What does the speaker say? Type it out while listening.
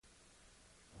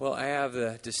Well, I have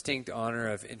the distinct honor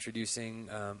of introducing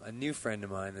a new friend of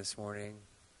mine this morning.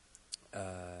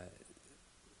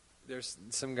 There's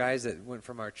some guys that went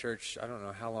from our church, I don't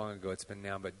know how long ago it's been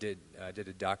now, but did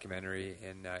a documentary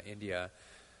in India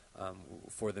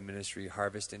for the ministry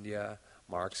Harvest India.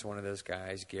 Mark's one of those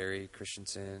guys, Gary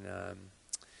Christensen,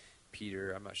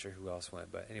 Peter, I'm not sure who else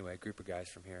went, but anyway, a group of guys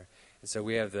from here. And so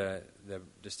we have the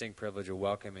distinct privilege of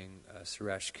welcoming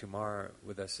Suresh Kumar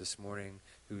with us this morning,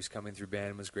 who's coming through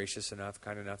band, was gracious enough,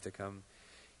 kind enough to come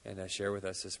and share with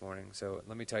us this morning. So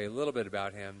let me tell you a little bit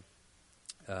about him.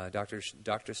 Dr.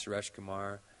 Suresh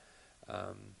Kumar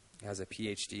has a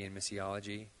PhD in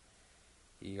missiology.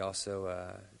 He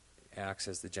also acts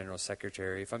as the general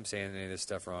secretary. If I'm saying any of this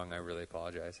stuff wrong, I really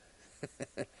apologize.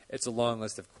 It's a long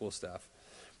list of cool stuff.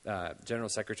 General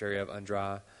Secretary of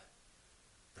Andhra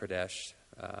Pradesh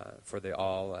for the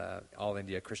All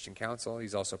India Christian Council.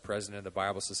 He's also president of the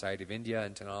Bible Society of India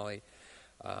in Tenali.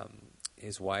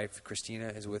 His wife, Christina,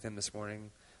 is with him this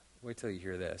morning. Wait till you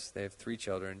hear this. They have 3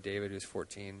 children, David, who's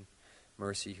 14,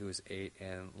 Mercy, who is 8,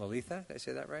 and Lalitha, did I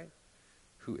say that right?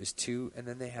 Who is 2, and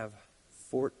then they have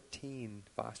 14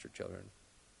 foster children.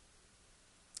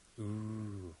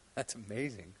 Ooh, that's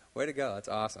amazing. Way to go. That's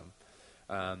awesome.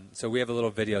 So we have a little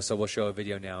video, so we'll show a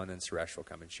video now, and then Suresh will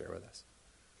come and share with us.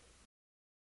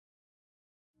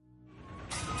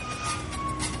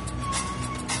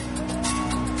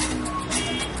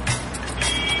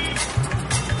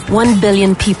 One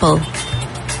billion people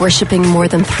worshipping more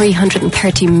than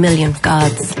 330 million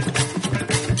gods,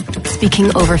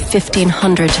 speaking over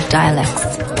 1,500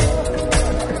 dialects,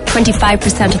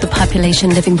 25% of the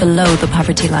population living below the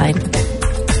poverty line,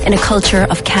 in a culture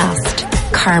of caste,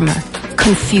 karma,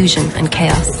 confusion and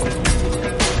chaos.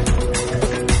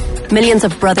 Millions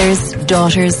of brothers,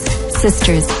 daughters,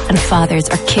 sisters and fathers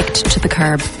are kicked to the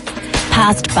curb,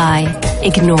 passed by,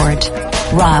 ignored,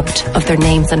 robbed of their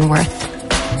names and worth.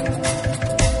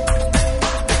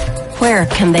 Where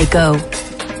can they go?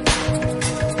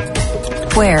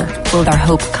 Where will their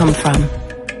hope come from?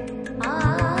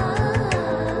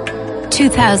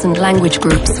 2,000 language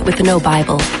groups with no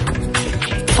Bible.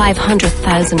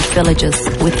 500,000 villages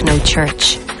with no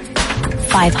church.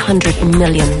 500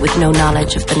 million with no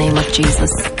knowledge of the name of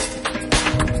Jesus.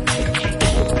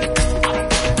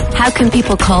 How can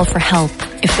people call for help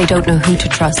if they don't know who to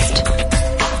trust?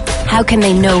 How can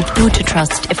they know who to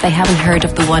trust if they haven't heard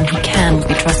of the one who can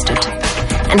be trusted?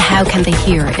 And how can they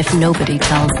hear if nobody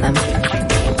tells them?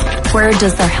 Where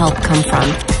does their help come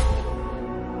from?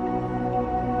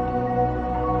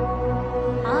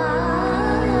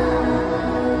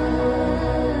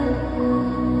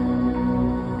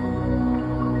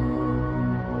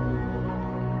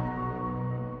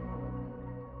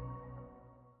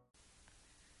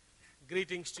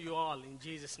 Greetings to you all in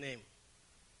Jesus' name.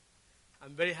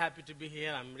 I'm very happy to be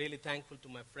here. I'm really thankful to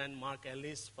my friend Mark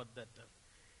Ellis for that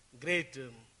great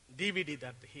DVD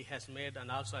that he has made.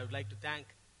 And also I would like to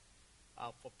thank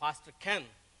for Pastor Ken.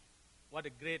 What a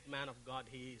great man of God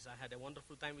he is. I had a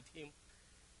wonderful time with him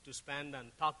to spend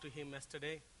and talk to him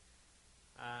yesterday.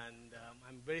 And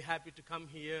I'm very happy to come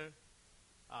here,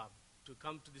 to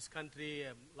come to this country.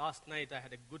 Last night I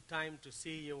had a good time to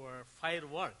see your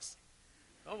fireworks.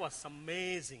 That was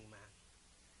amazing, man.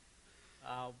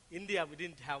 India, we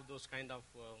didn't have those kind of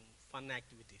fun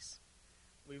activities.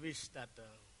 We wish that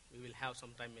we will have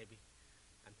sometime maybe.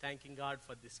 And thanking God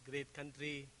for this great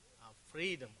country,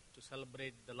 freedom to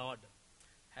celebrate the Lord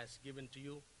has given to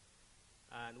you.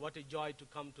 And what a joy to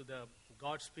come to the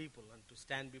God's people and to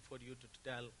stand before you to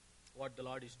tell what the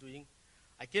Lord is doing.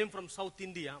 I came from South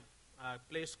India, a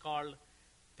place called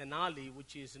Tenali,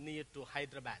 which is near to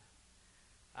Hyderabad.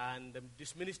 And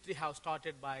this ministry has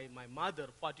started by my mother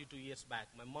 42 years back.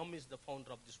 My mom is the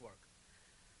founder of this work.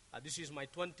 This is my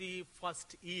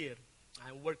 21st year.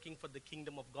 I'm working for the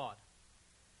kingdom of God.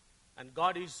 And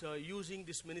God is using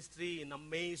this ministry in an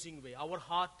amazing way. Our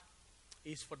heart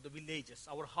is for the villages.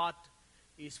 Our heart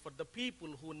is for the people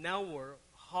who never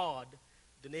heard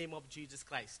the name of Jesus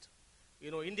Christ.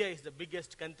 You know, India is the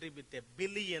biggest country with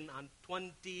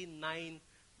 1,029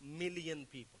 million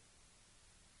people.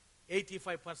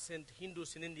 85%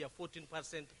 Hindus in India,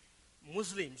 14%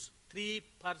 Muslims, 3%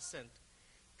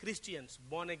 Christians,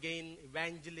 born again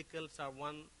evangelicals are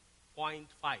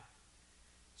 1.5.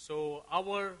 So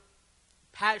our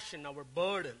passion, our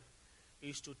burden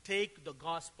is to take the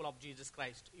gospel of Jesus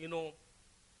Christ. You know,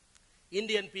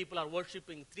 Indian people are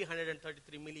worshiping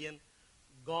 333 million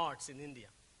gods in India.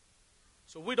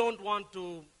 So we don't want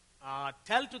to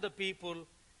tell to the people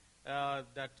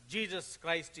that Jesus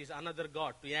Christ is another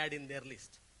God to add in their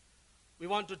list. We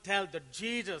want to tell that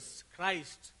Jesus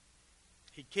Christ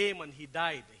He came and He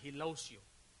died. He loves you.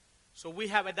 So we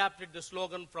have adapted the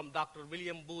slogan from Dr.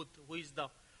 William Booth, who is the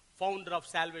founder of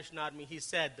Salvation Army. He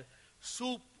said,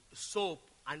 soup, soap,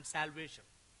 and salvation.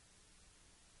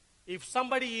 If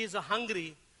somebody is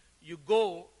hungry, you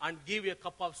go and give a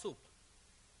cup of soup.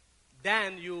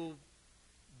 Then you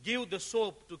give the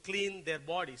soap to clean their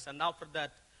bodies. And after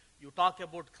that, you talk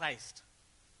about Christ.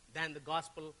 Then the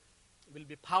gospel will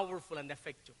be powerful and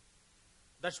effective.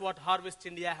 That's what Harvest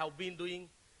India have been doing.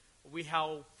 We have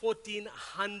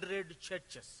 1,400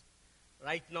 churches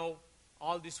right now,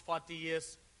 all these 40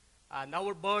 years. And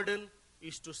our burden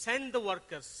is to send the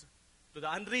workers to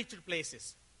the unreached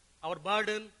places. Our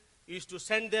burden is to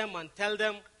send them and tell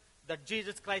them that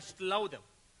Jesus Christ loves them.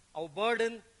 Our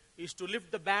burden is to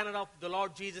lift the banner of the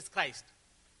Lord Jesus Christ.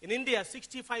 In India,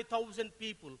 65,000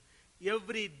 people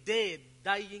every day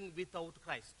dying without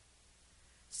Christ.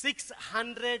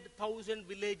 600,000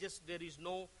 villages, there is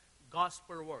no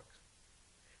gospel work.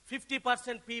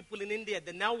 50% people in India,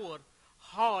 they never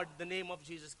heard the name of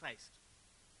Jesus Christ.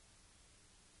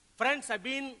 Friends, I've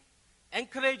been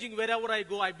encouraging wherever I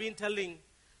go, I've been telling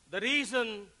the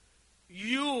reason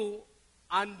you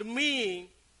and me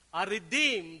are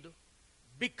redeemed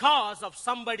because of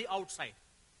somebody outside.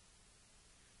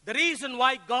 The reason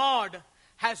why God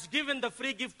has given the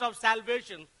free gift of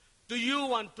salvation to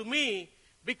you and to me,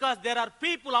 because there are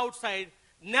people outside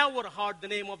never heard the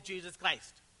name of Jesus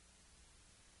Christ.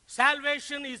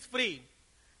 Salvation is free.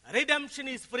 Redemption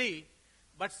is free.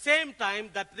 But same time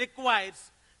that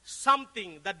requires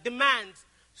something, that demands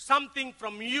something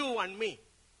from you and me.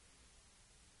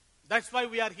 That's why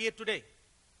we are here today.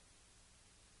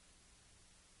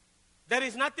 There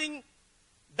is nothing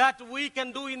that we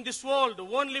can do in this world.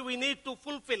 Only we need to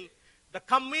fulfill the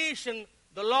commission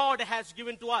the Lord has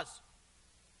given to us.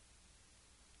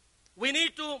 We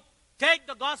need to take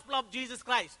the gospel of Jesus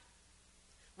Christ.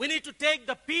 We need to take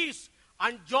the peace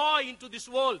and joy into this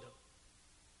world.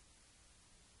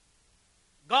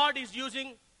 God is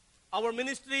using our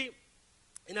ministry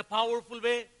in a powerful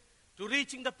way to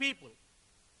reaching the people.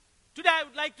 Today I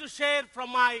would like to share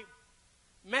from my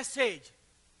message.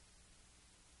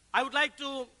 I would like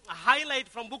to highlight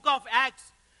from book of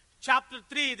Acts chapter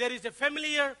 3. There is a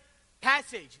familiar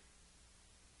passage.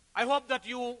 I hope that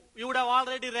you would have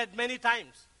already read many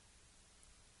times.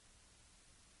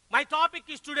 My topic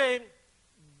is today,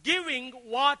 giving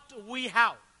what we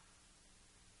have.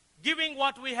 Giving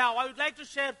what we have. I would like to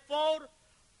share 4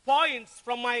 points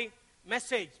from my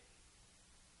message.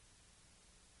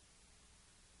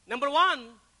 Number 1,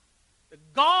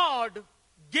 God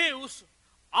gives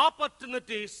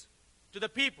opportunities to the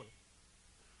people.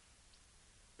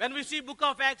 When we see book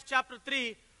of Acts chapter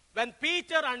 3, when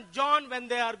Peter and John, when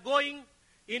they are going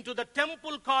into the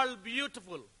temple called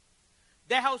Beautiful,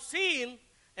 they have seen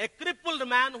a crippled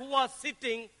man who was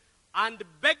sitting and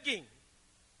begging.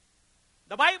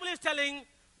 The Bible is telling,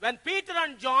 when Peter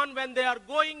and John, when they are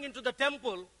going into the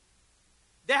temple,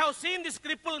 they have seen this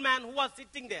crippled man who was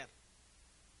sitting there.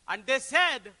 And they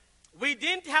said, we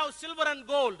didn't have silver and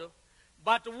gold,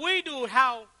 but we do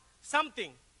have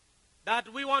something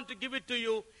that we want to give it to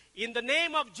you. In the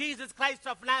name of Jesus Christ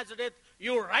of Nazareth,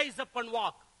 you rise up and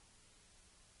walk.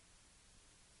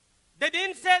 They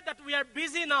didn't say that we are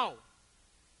busy now.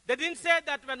 They didn't say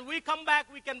that when we come back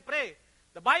we can pray.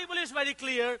 The Bible is very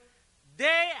clear.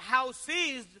 They have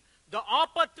seized the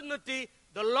opportunity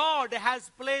the Lord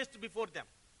has placed before them.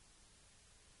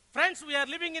 Friends, we are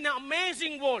living in an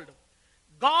amazing world.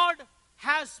 God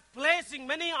has placing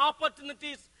many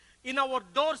opportunities in our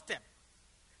doorstep.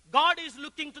 God is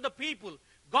looking to the people.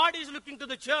 God is looking to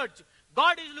the church.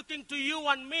 God is looking to you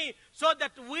and me so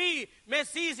that we may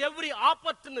seize every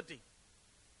opportunity.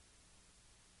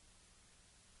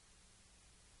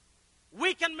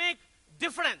 We can make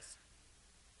difference.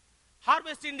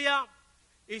 Harvest India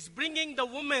is bringing the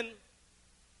women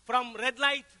from red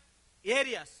light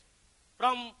areas,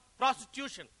 from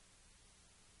prostitution.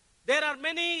 There are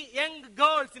many young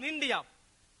girls in India.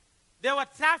 They were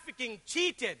trafficking,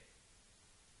 cheated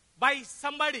by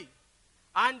somebody,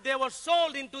 and they were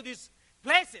sold into these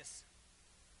places.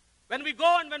 When we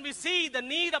go and when we see the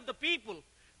need of the people,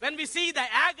 when we see the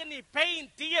agony, pain,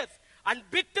 tears, and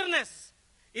bitterness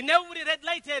in every red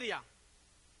light area,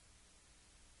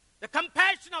 the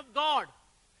compassion of God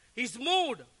is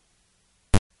moved.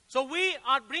 So we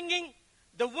are bringing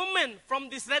the women from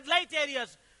these red light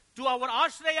areas to our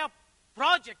Ashraya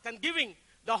project and giving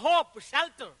the hope,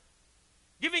 shelter,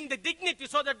 giving the dignity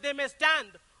so that they may stand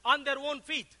on their own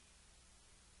feet.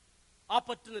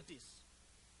 Opportunities.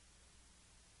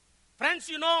 Friends,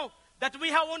 you know that we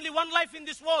have only one life in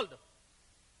this world.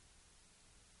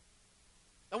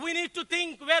 And we need to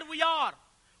think where we are.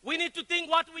 We need to think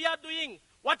what we are doing.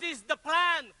 What is the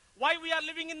plan? Why we are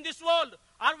living in this world?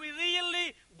 Are we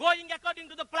really going according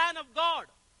to the plan of God?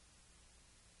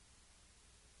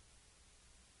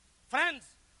 Friends,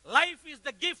 life is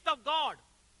the gift of God.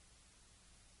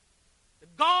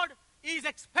 God is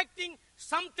expecting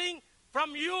something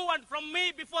from you and from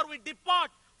me before we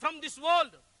depart from this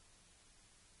world.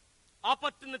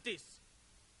 Opportunities.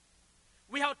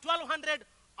 We have 1,200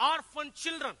 orphan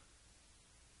children.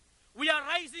 We are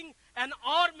raising an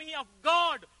army of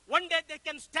God. One day they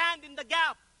can stand in the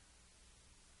gap.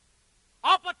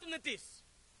 Opportunities.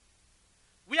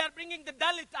 We are bringing the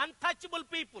Dalit, untouchable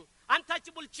people,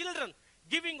 untouchable children,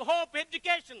 giving hope,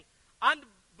 education, and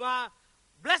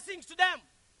blessings to them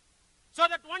so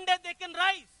that one day they can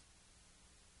rise.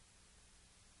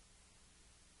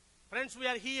 Friends, we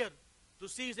are here to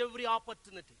seize every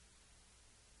opportunity.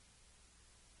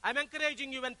 I'm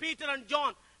encouraging you, when Peter and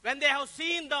John, when they have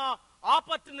seen the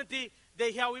opportunity,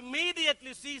 they have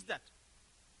immediately seized that.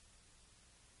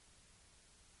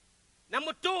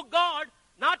 Number two, God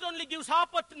not only gives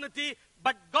opportunity,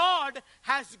 but God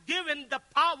has given the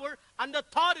power and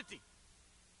authority.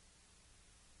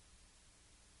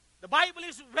 The Bible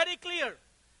is very clear.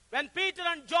 When Peter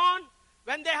and John,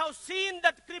 when they have seen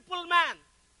that crippled man,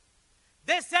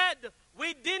 they said,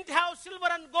 we didn't have silver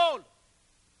and gold.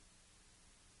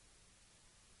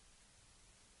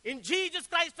 In Jesus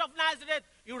Christ of Nazareth,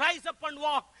 you rise up and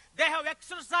walk. They have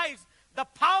exercised the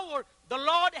power the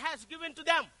Lord has given to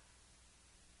them.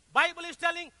 Bible is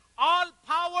telling, all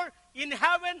power in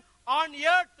heaven, on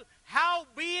earth, have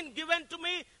been given to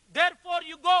me. Therefore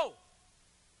you go.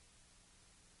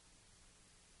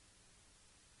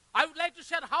 I would like to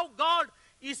share how God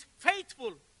is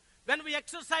faithful when we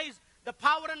exercise the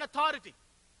power and authority.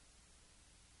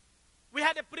 We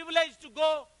had a privilege to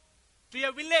go to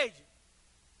a village,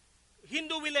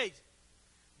 Hindu village.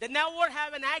 They never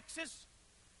have an access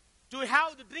to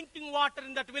have the drinking water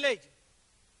in that village.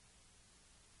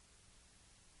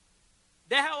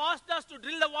 They have asked us to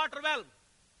drill the water well.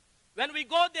 When we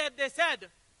go there, they said,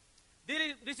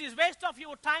 this is waste of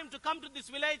your time to come to this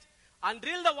village and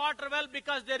drill the water well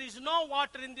because there is no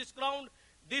water in this ground.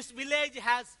 This village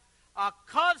has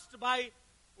cursed by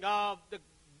the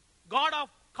god of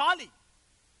Kali.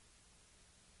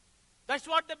 That's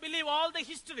what they believe, all the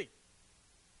history.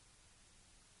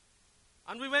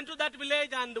 And we went to that village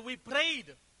and we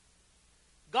prayed,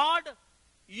 God,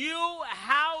 you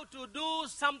have to do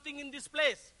something in this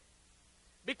place.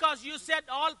 Because you said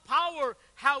all power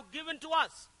have given to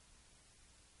us.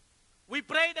 We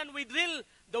prayed and we drilled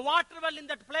the water well in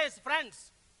that place,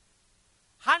 friends.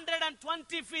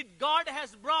 120 feet God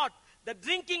has brought the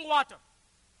drinking water.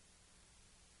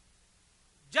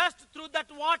 Just through that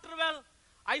water well,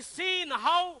 I seen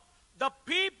how the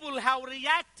people have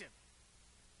reacted.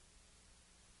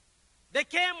 They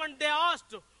came and they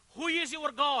asked, who is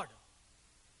your God?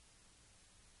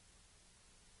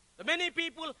 Many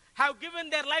people have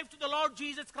given their life to the Lord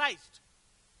Jesus Christ.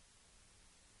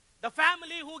 The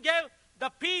family who gave the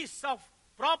piece of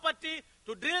property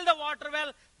to drill the water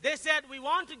well, they said, we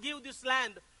want to give this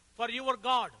land for your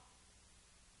God.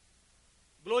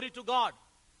 Glory to God.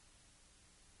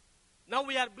 Now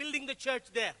we are building the church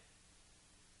there.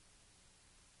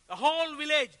 The whole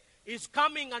village is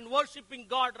coming and worshiping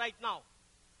God right now.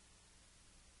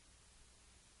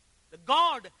 The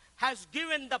God has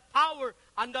given the power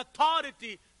and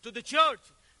authority to the church.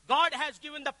 God has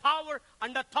given the power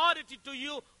and authority to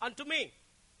you and to me.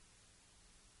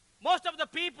 Most of the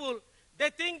people, they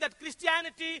think that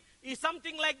Christianity is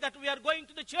something like that we are going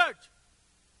to the church.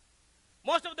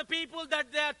 Most of the people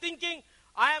that they are thinking,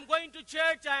 I am going to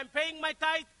church, I am paying my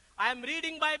tithe, I am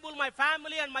reading Bible, my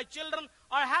family and my children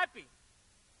are happy.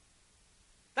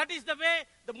 That is the way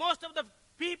the most of the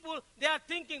people, they are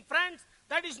thinking. Friends,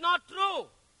 that is not true.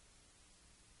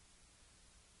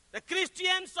 The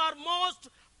Christians are most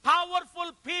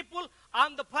powerful people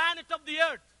on the planet of the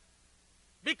earth.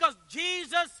 Because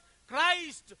Jesus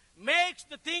Christ makes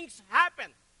the things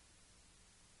happen.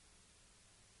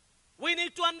 We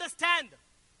need to understand.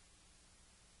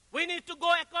 We need to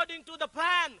go according to the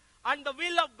plan and the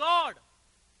will of God.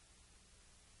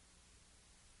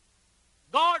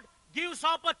 God gives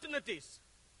opportunities.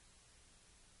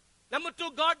 Number two,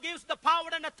 God gives the power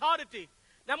and authority.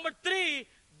 Number three,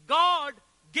 God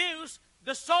gives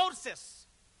the sources.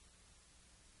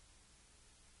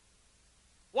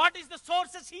 What is the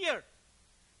sources here?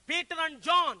 Peter and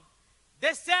John,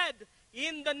 they said,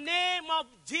 in the name of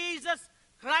Jesus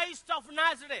Christ of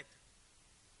Nazareth.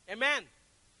 Amen.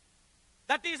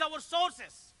 That is our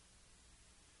sources.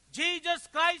 Jesus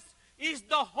Christ is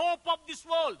the hope of this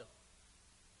world.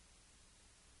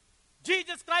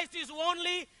 Jesus Christ is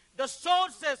only the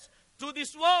sources to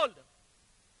this world.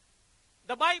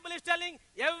 The Bible is telling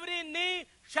every knee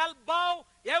shall bow,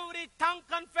 every tongue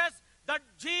confess that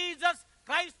Jesus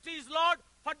Christ is Lord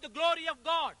for the glory of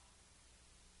God.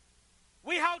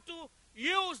 We have to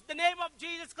use the name of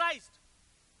Jesus Christ.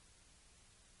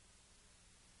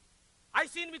 I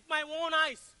seen with my own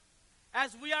eyes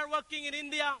as we are working in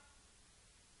India,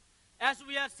 as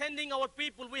we are sending our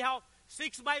people. We have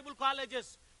 6 Bible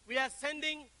colleges. We are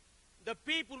sending the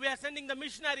people, we are sending the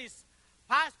missionaries,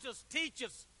 pastors,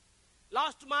 teachers.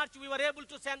 Last March, we were able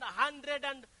to send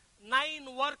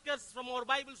 109 workers from our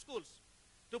Bible schools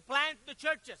to plant the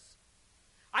churches.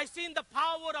 I seen the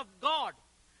power of God.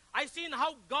 I seen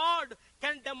how God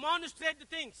can demonstrate the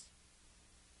things.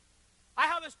 I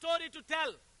have a story to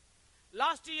tell.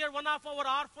 Last year, one of our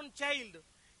orphan child,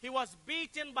 he was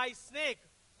beaten by snake,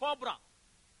 cobra.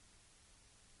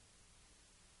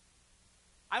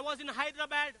 I was in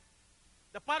Hyderabad.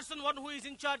 The one who is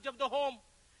in charge of the home,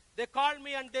 they called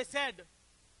me and they said,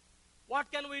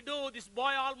 what can we do? This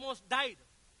boy almost died.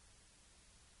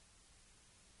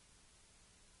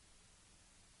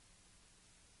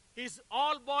 His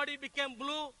all body became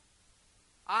blue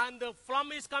and the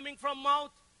phlegm is coming from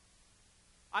mouth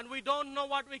and we don't know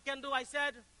what we can do. I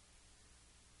said,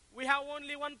 we have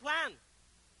only one plan,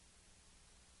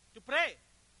 to pray.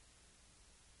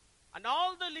 And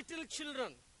all the little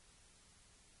children,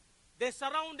 they're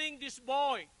surrounding this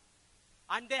boy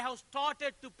and they have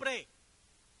started to pray.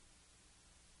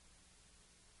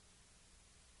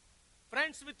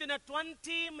 Friends, within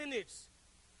 20 minutes,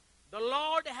 the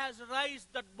Lord has raised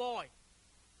that boy.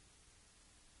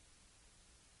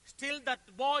 Still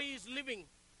that boy is living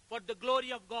for the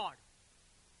glory of God.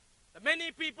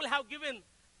 Many people have given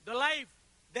their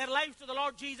life to the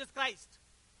Lord Jesus Christ.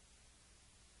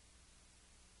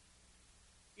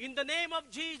 In the name of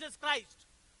Jesus Christ,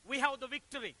 we have the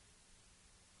victory.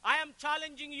 I am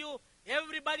challenging you,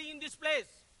 everybody in this place.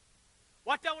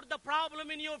 Whatever the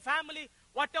problem in your family,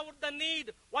 whatever the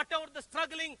need, whatever the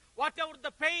struggling, whatever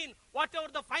the pain, whatever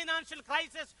the financial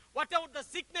crisis, whatever the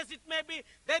sickness it may be,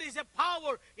 there is a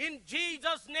power in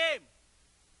Jesus' name.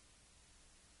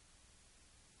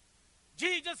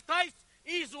 Jesus Christ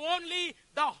is only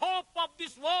the hope of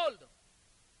this world.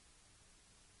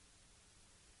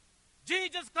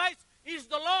 Jesus Christ is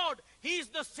the Lord. He is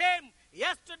the same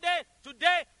yesterday,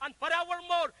 today, and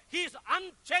forevermore. He is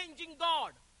unchanging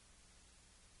God.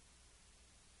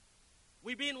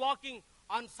 We've been walking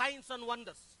on signs and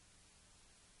wonders.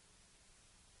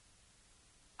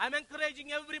 I'm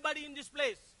encouraging everybody in this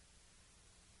place.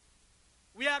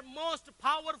 We are most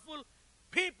powerful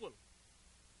people.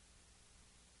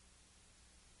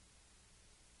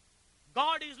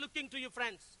 God is looking to you,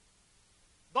 friends.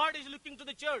 God is looking to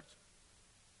the church.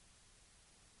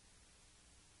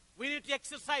 We need to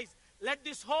exercise. Let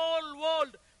this whole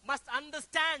world must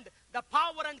understand the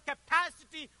power and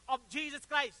capacity of Jesus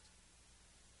Christ.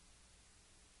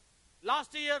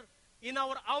 Last year, in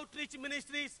our outreach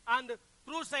ministries and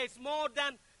crusades, more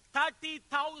than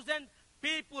 30,000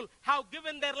 people have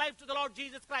given their life to the Lord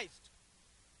Jesus Christ.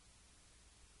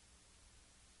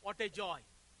 What a joy.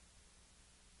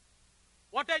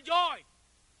 What a joy.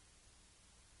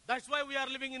 That's why we are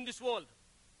living in this world.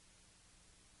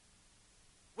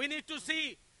 We need to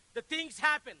see the things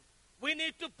happen. We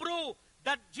need to prove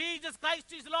that Jesus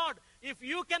Christ is Lord. If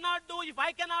you cannot do, if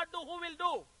I cannot do, who will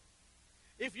do?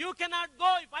 If you cannot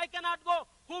go, if I cannot go,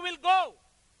 who will go?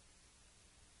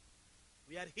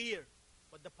 We are here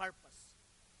for the purpose.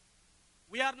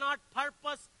 We are not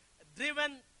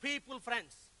purpose-driven people,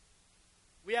 friends.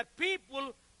 We are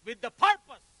people with the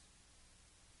purpose.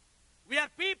 We are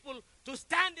people to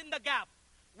stand in the gap.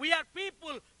 We are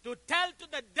people to tell to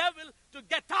the devil to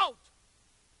get out.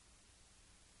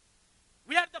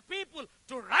 We are the people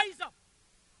to rise up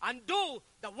and do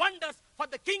the wonders for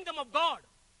the kingdom of God.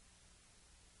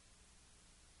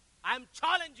 I am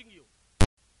challenging you.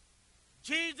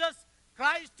 Jesus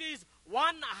Christ is 100%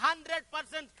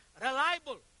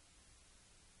 reliable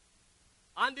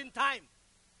and in time.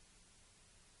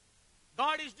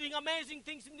 God is doing amazing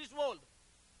things in this world.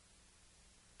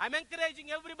 I'm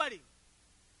encouraging everybody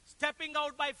stepping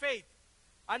out by faith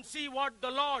and see what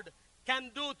the Lord can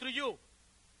do through you.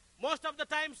 Most of the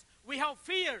times we have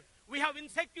fear, we have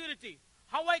insecurity.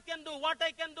 How I can do, what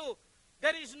I can do.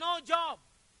 There is no job.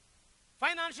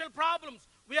 Financial problems.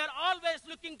 We are always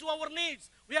looking to our needs.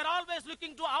 We are always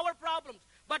looking to our problems.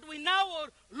 But we now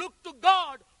look to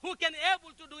God who can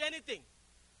able to do anything.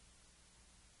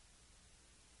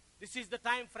 This is the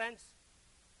time, friends.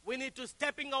 We need to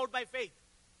stepping out by faith.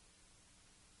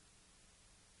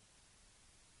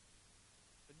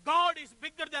 God is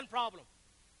bigger than problem.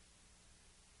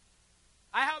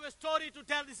 I have a story to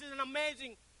tell. This is an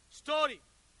amazing story.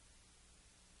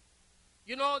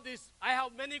 You know this, I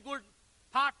have many good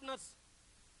partners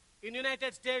in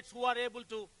United States who are able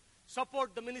to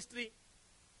support the ministry.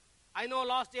 I know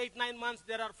last 8-9 months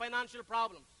there are financial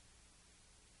problems.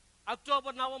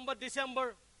 October, November,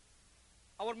 December,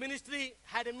 our ministry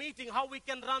had a meeting how we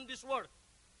can run this work.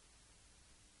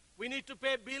 We need to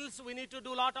pay bills. We need to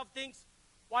do a lot of things.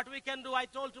 What we can do, I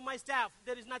told to my staff,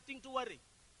 there is nothing to worry.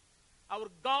 Our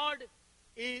God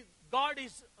is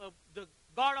the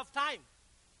God of time.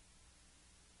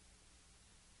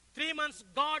 3 months,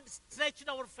 God stretched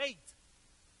our faith.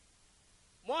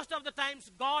 Most of the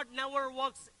times, God never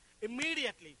works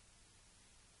immediately.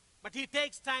 But He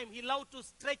takes time. He loves to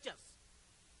stretch us.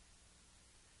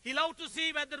 He loves to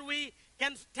see whether we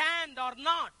can stand or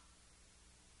not.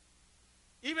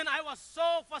 Even I was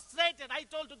so frustrated. I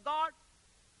told to God,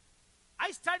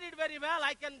 I studied very well.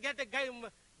 I can get a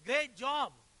great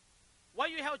job. Why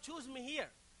you have chosen me here?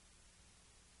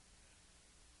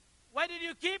 Why did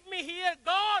you keep me here?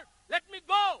 God, let me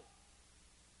go.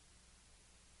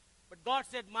 But God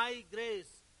said, my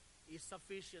grace is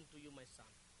sufficient to you, my son.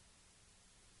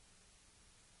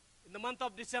 In the month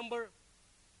of December,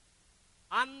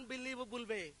 unbelievable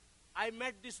way, I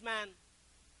met this man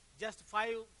just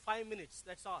five minutes,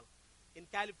 that's all, in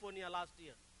California last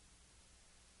year.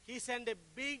 He sent a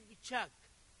big check,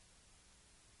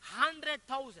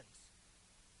 100,000,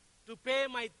 to pay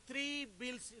my 3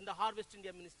 bills in the Harvest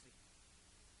India ministry.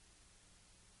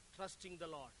 Trusting the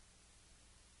Lord.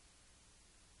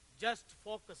 Just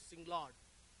focusing, Lord.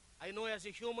 I know as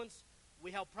humans,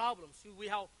 we have problems. We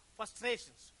have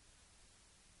frustrations.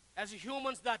 As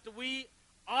humans that we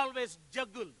always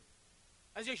juggle.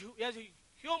 As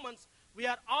humans, we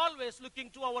are always looking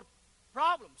to our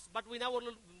problems, but we never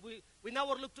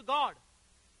look to God.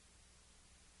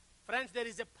 Friends, there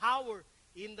is a power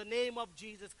in the name of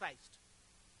Jesus Christ.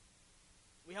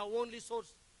 We have only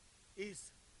source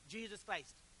is Jesus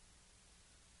Christ.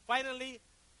 Finally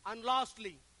and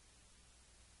lastly,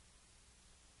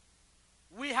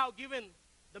 we have given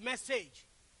the message.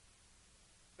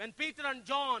 When Peter and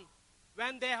John,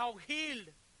 when they have healed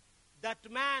that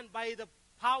man by the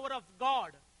power of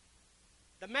God,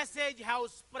 the message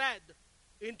has spread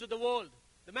into the world.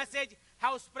 The message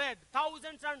has spread.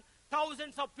 Thousands and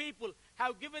thousands of people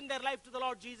have given their life to the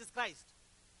Lord Jesus Christ.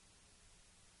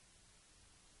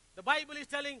 The Bible is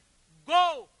telling,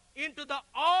 go into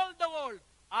all the world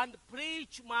and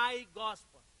preach my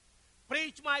gospel.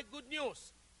 Preach my good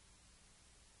news.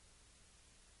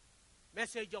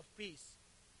 Message of peace.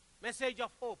 Message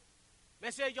of hope.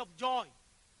 Message of joy.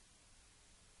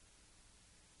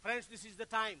 Friends, this is the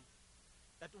time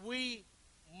that we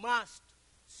must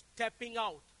stepping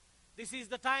out. This is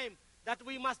the time that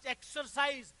we must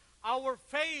exercise our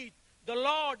faith the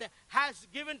Lord has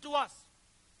given to us.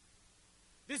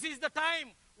 This is the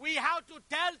time we have to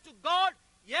tell to God,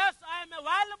 yes, I am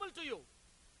available to you.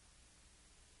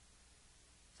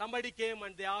 Somebody came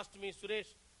and they asked me, Suresh,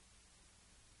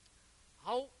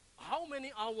 how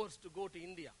many hours to go to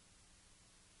India?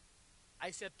 I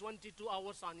said 22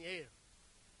 hours on air.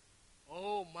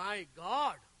 Oh my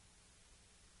God.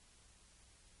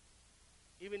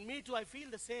 Even me too, I feel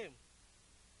the same.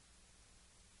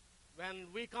 When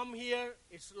we come here,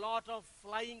 it's a lot of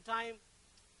flying time.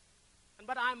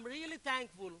 But I'm really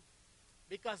thankful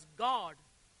because God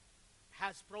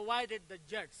has provided the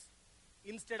jets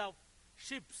instead of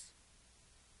ships.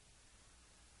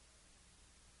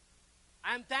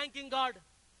 I'm thanking God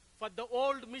for the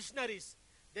old missionaries.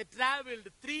 They traveled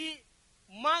 3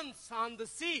 months on the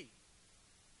sea.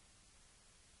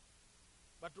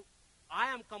 But I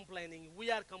am complaining,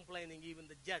 we are complaining, even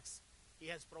the jets He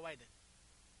has provided.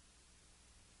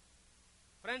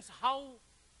 Friends, how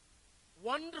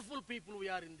wonderful people we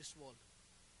are in this world.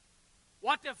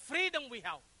 What a freedom we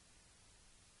have.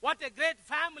 What a great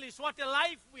families, what a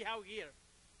life we have here.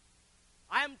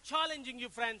 I am challenging you,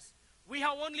 friends. We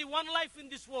have only one life in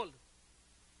this world.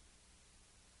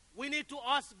 We need to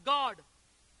ask God,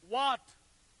 what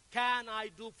can I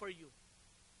do for you?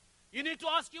 You need to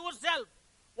ask yourself,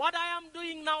 what I am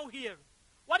doing now here?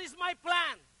 What is my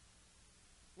plan?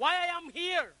 Why I am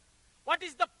here? What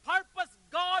is the purpose,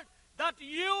 God, that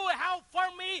you have for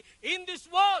me in this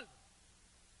world?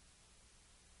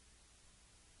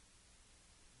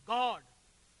 God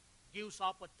gives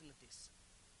opportunities.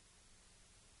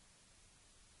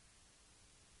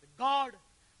 God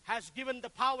has given the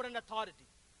power and authority.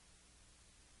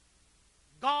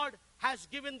 God has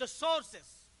given the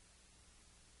sources,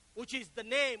 which is the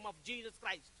name of Jesus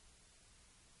Christ.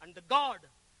 And the God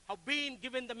have been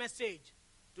given the message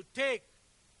to take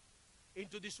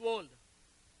into this world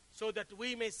so that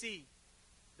we may see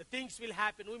the things will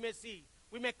happen. We may see.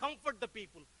 We may comfort the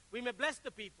people. We may bless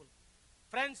the people.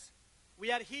 Friends,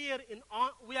 we are here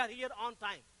on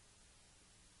time.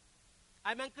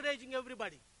 I'm encouraging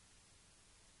everybody.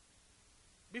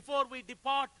 Before we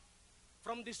depart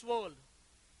from this world,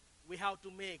 we have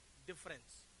to make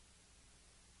difference.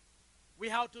 We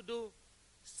have to do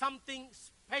something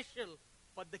special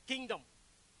for the kingdom.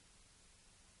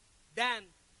 Then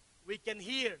we can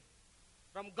hear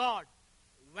from God,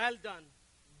 well done,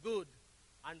 good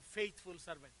and faithful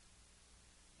servant.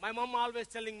 My mom always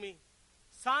telling me,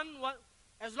 son,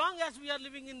 as long as we are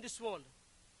living in this world,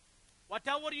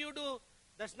 whatever you do,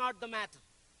 that's not the matter.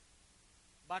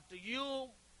 But you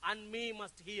and me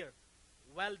must hear,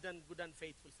 well done, good and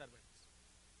faithful servants.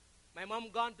 My mom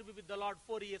gone to be with the Lord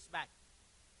 4 years back.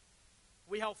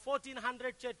 We have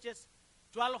 1,400 churches,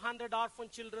 1,200 orphan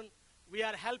children. We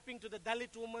are helping to the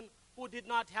Dalit women who did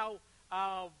not have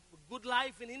a good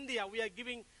life in India. We are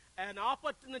giving an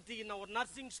opportunity in our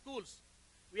nursing schools.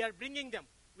 We are bringing them.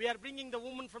 We are bringing the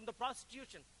women from the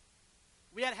prostitution.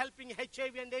 We are helping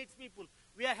HIV and AIDS people.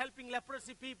 We are helping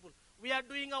leprosy people. We are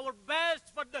doing our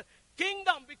best for the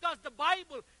kingdom because the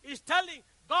Bible is telling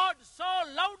God so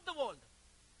loved the world.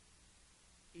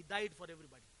 He died for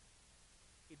everybody.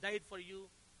 He died for you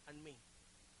and me.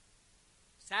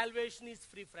 Salvation is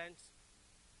free, friends.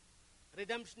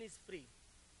 Redemption is free.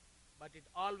 But it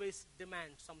always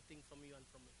demands something from you and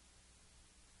from me.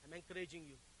 I'm encouraging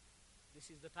you. This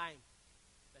is the time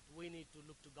that we need to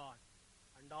look to God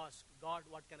and ask, God,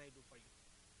 what can I do for you?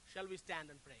 Shall we stand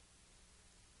and pray?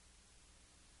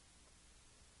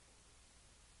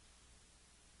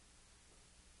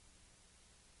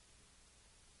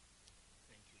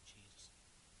 Thank you, Jesus.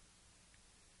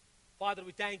 Father,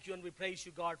 we thank you and we praise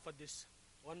you, God, for this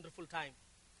wonderful time.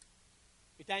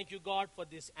 We thank you, God, for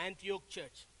this Antioch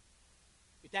church.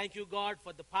 We thank you, God,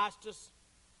 for the pastors.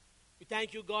 We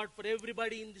thank you, God, for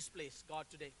everybody in this place, God,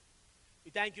 today. We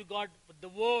thank you, God, for the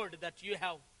word that you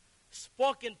have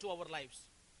spoken to our lives.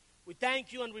 We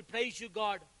thank you and we praise you,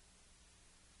 God,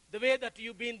 the way that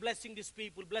you've been blessing these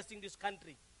people, blessing this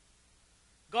country.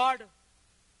 God,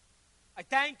 I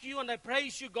thank you and I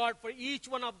praise you, God, for each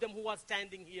one of them who are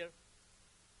standing here,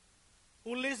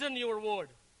 who listen your word.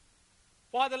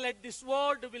 Father, let this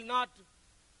word will not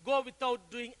go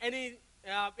without doing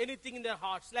anything in their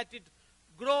hearts. Let it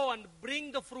grow and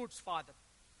bring the fruits, Father.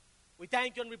 We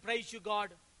thank you and we praise you, God.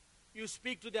 You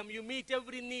speak to them. You meet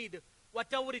every need,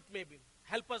 whatever it may be.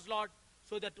 Help us, Lord,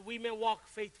 so that we may walk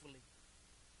faithfully.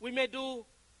 We may do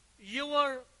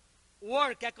your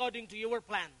work according to your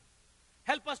plan.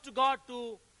 Help us, to God,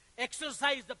 to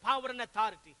exercise the power and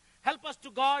authority. Help us, to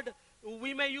God,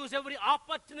 we may use every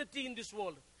opportunity in this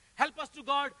world. Help us, to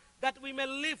God, that we may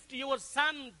lift your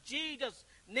Son, Jesus'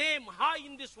 name high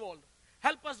in this world.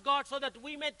 Help us, God, so that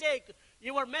we may take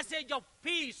your message of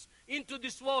peace into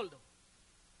this world.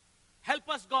 Help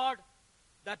us, God,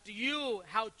 that you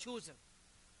have chosen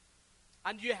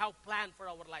and you have planned for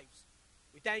our lives.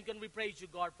 We thank you and we praise you,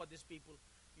 God, for these people.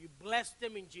 You bless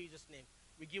them in Jesus' name.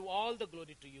 We give all the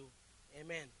glory to you.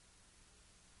 Amen.